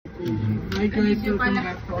Hi guys, welcome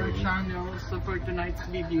back to our channel. So for tonight's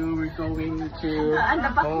video, we're going to... and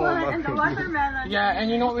the pakwan, and the watermelon. Yeah,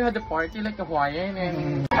 and you know we had the party like the Hawaiian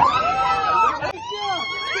and...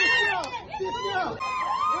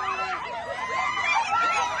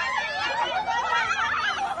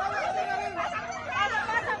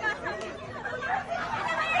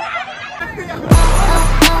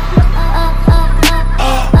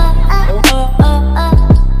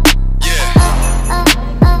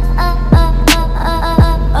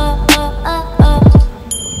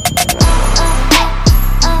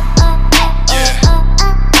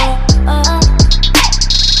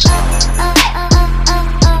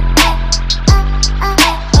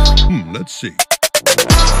 Let's see.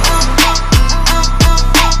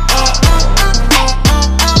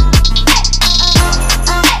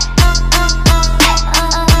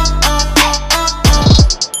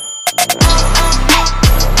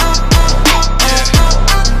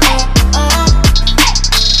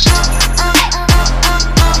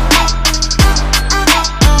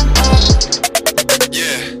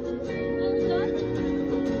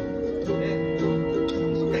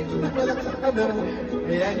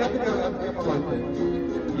 Ayan,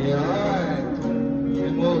 yan.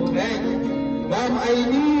 Remote next. Ma'am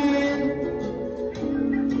Aileen.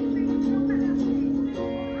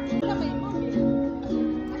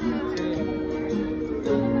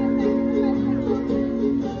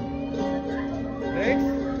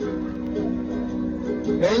 Next.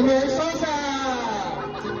 Elmer Sosa.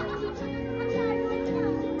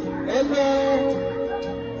 Elmer.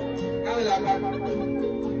 Wala ka.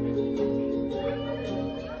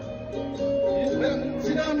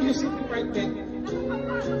 Sino ang music department?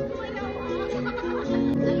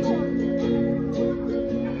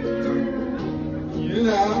 Yun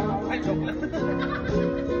lang. Ay, joke lang.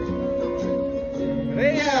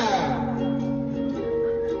 Rhea!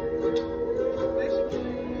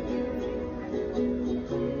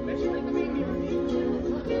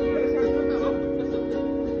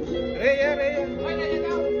 Rhea!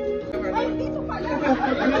 Ay, dito pala!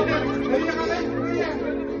 Rhea ka lang! Rhea!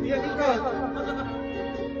 Rhea, dito!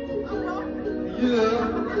 Yeah.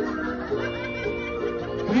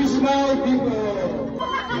 Please smile, people.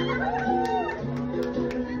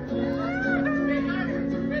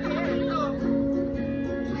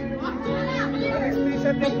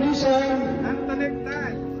 Technician.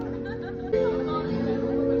 Antonectan.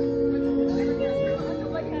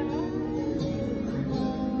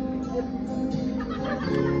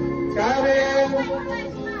 Karen.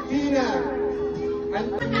 Tina.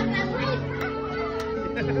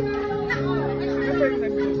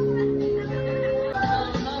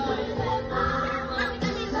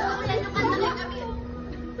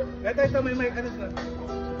 Ito, may mic, ano sila?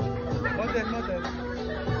 Model.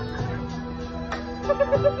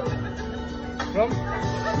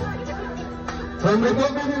 From the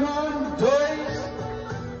government, Joyce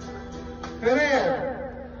Ferrer.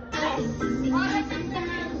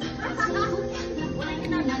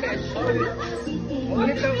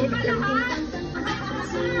 Ulit.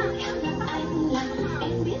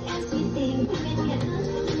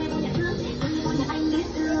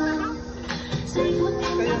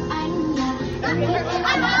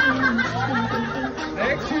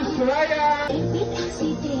 Next is Raya.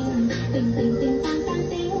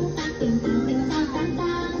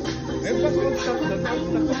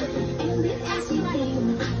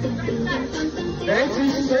 Next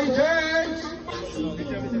is St. James.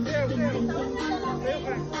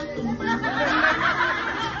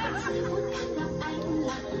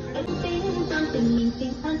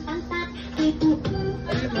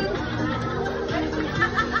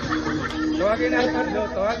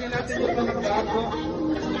 Tawagin natin yung mga bago.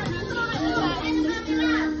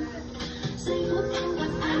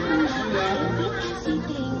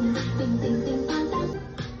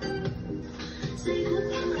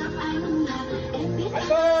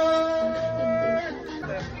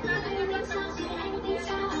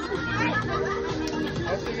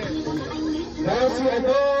 Nancy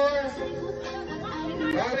Ador,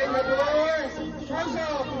 Karen Ador,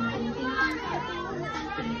 Joseph.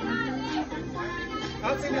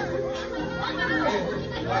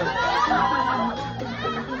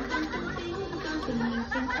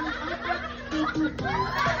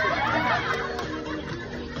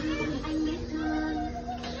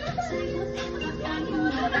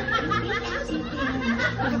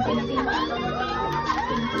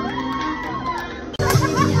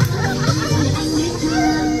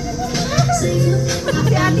 Si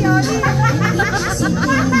Ate Oli.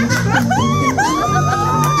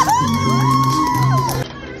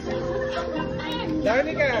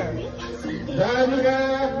 Danica.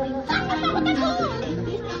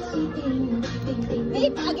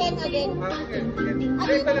 again.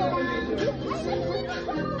 Break talaga ng video.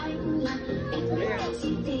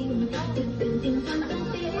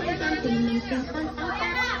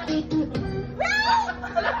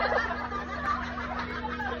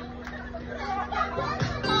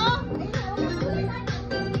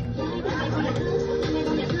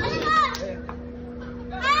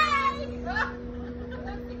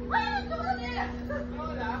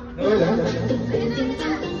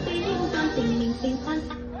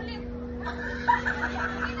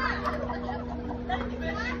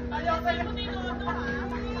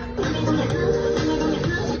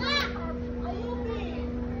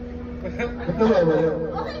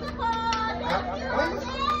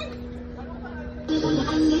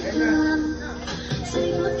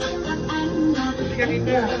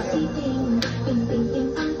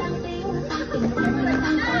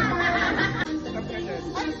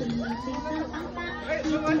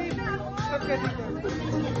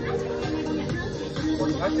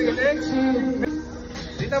 Sige, next.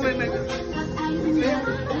 Dito may next.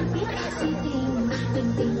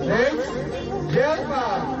 Next. Jelpa.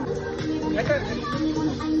 Ito.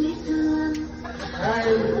 Hi.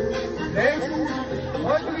 Next.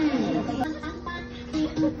 Audrey.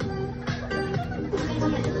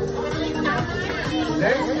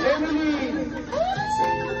 Next. Emily.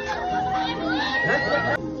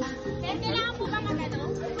 Kailangan po ba mag-ano?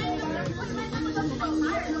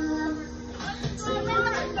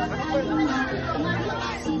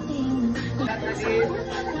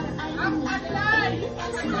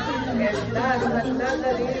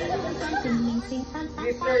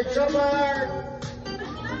 Mr. Jomar.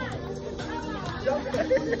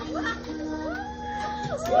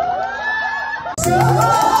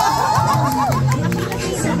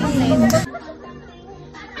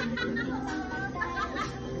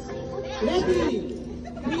 Ready?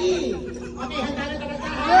 Three. Okay, handa na talaga.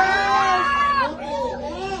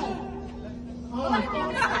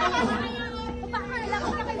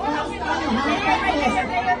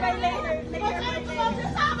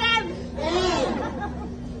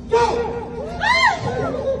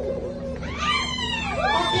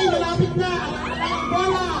 Okay, malapit na. Ang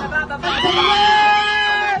bola.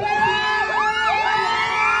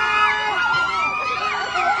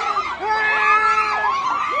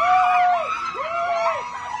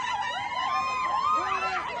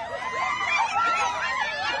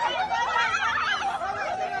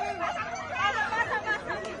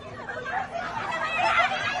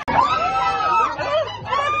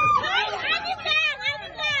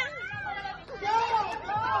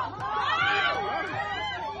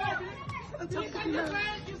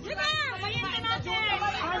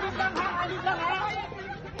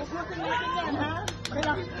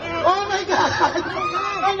 Oh my God!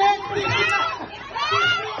 Electric!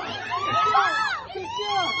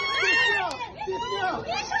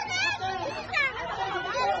 Oh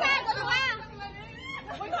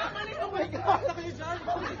my God!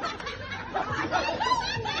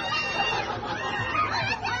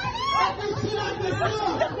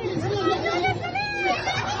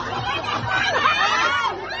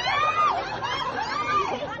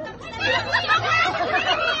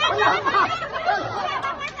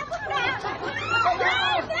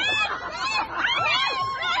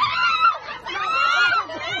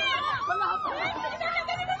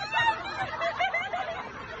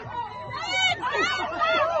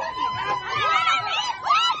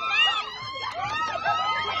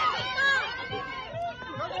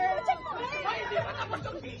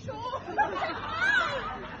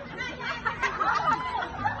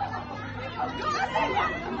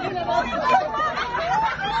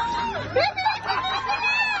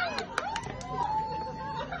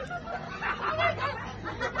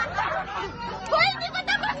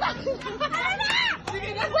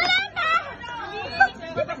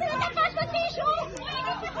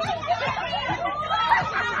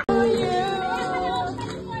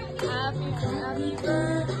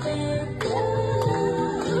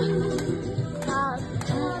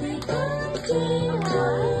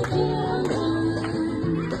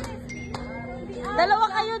 Dalawa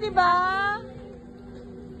kayo, di ba?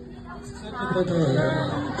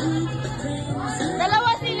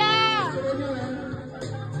 Dalawa sila.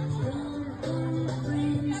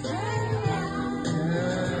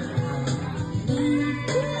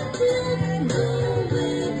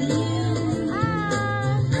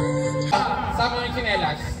 Sama yung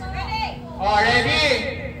chinelas. Oh, ready?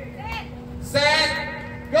 Set,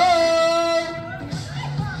 go!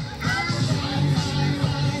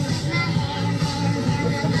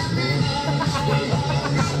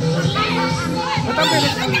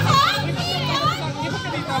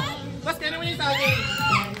 Mas kaya naman yung sabi.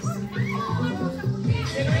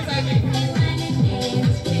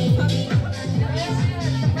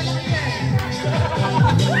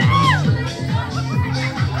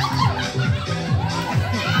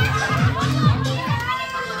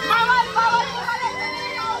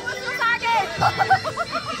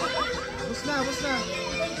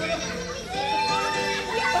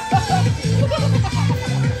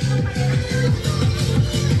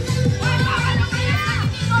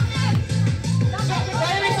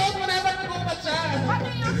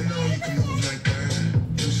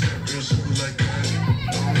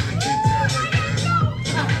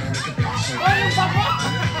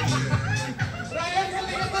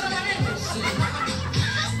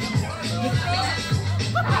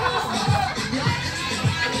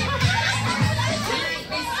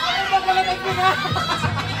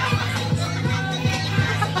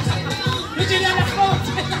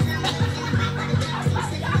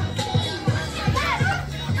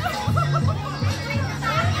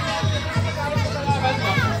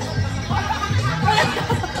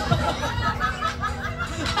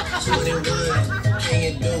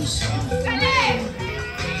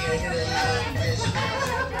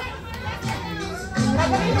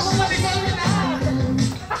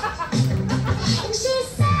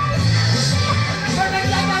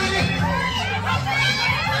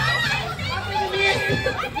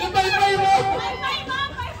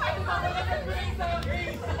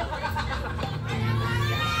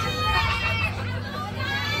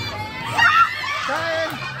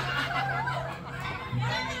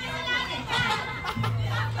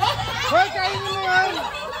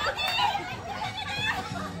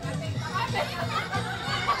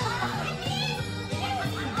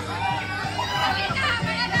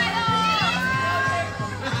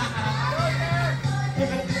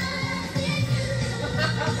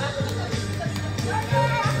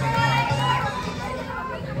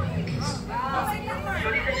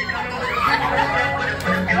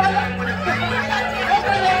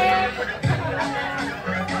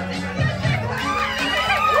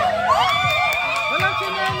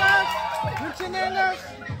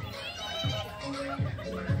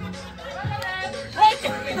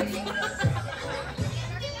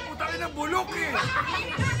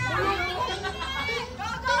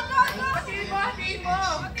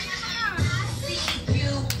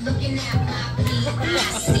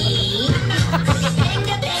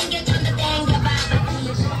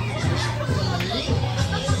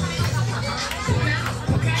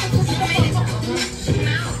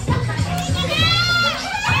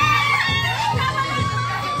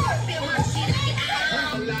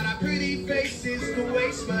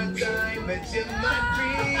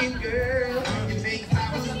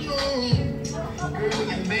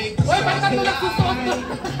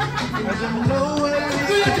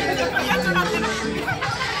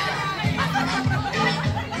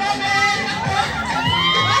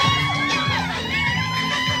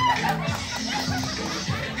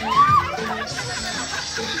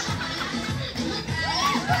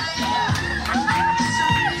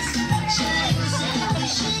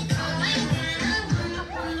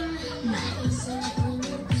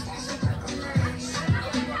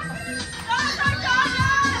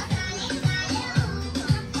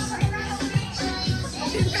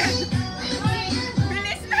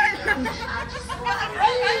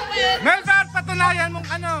 Melvar, patunayan mong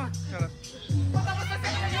ano? Charot.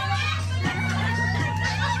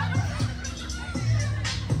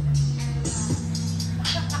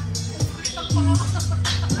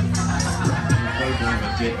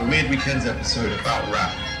 A Weird Weekends episode about rap.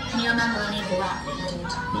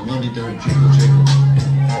 Maloney don't jiggle jiggle.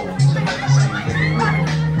 Oh, so let's see what the rhythm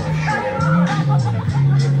for sure.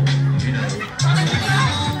 You know.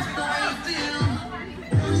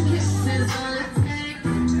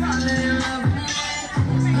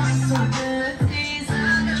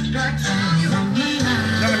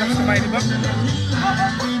 Jangan sama ini, Bang.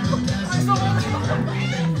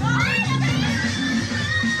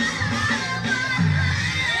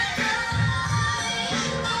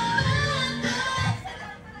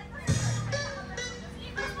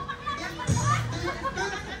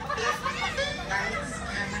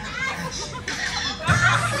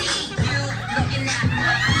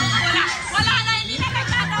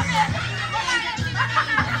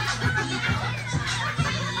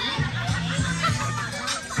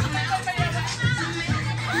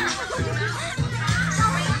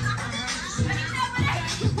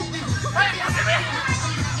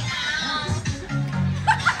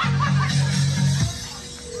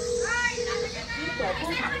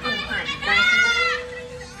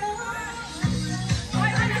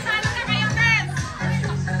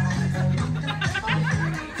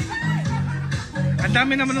 Ang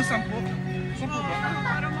dami naman ng 10. 10 ba?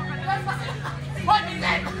 Hoy,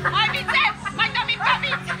 Vincent! Hoy, Vincent! May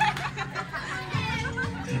damit!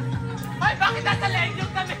 Hoy, bakit nasa leg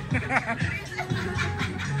yung damit?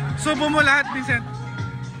 Subo mo lahat, Vincent.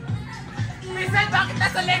 Vincent, bakit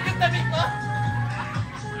nasa leg yung damit mo?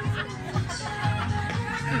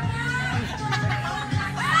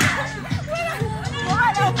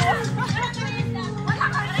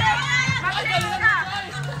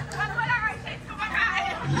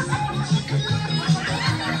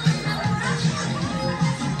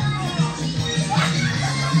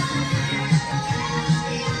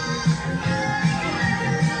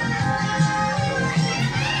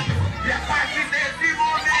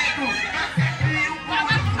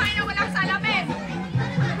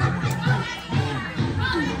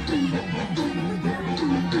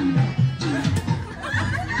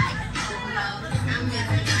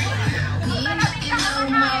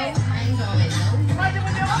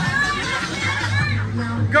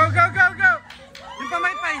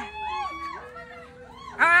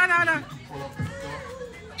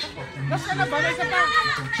 Last ka na ba? May isa pa.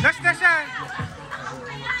 Last na siya.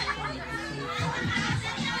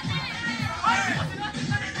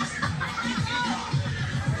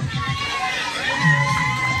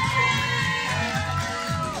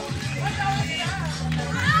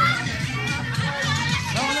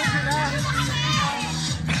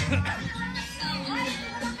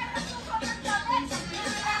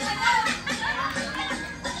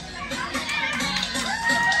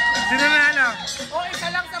 Sino nanalo? O, isa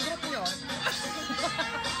lang sa group nyo.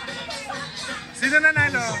 Sino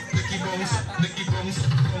nanalo?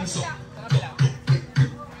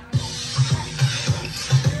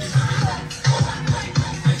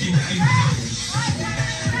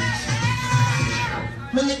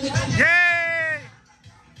 Yay!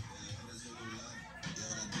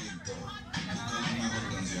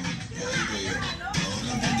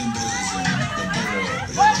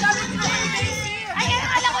 Ay,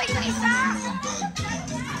 akala ko isa-isa.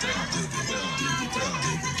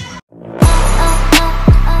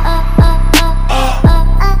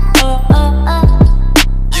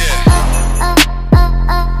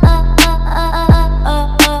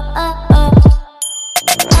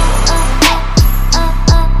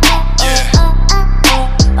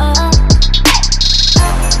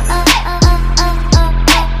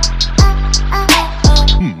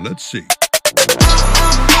 Let's see.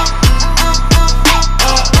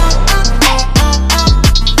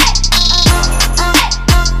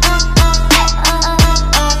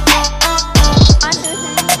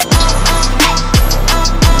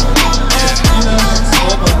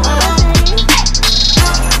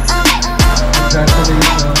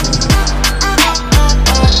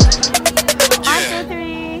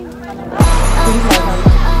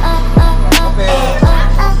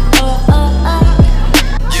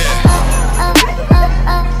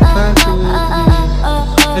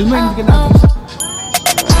 Elmo, hindi ka natin sa...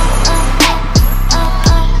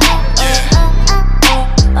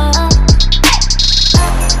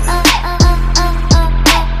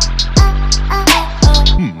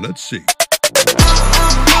 Let's see.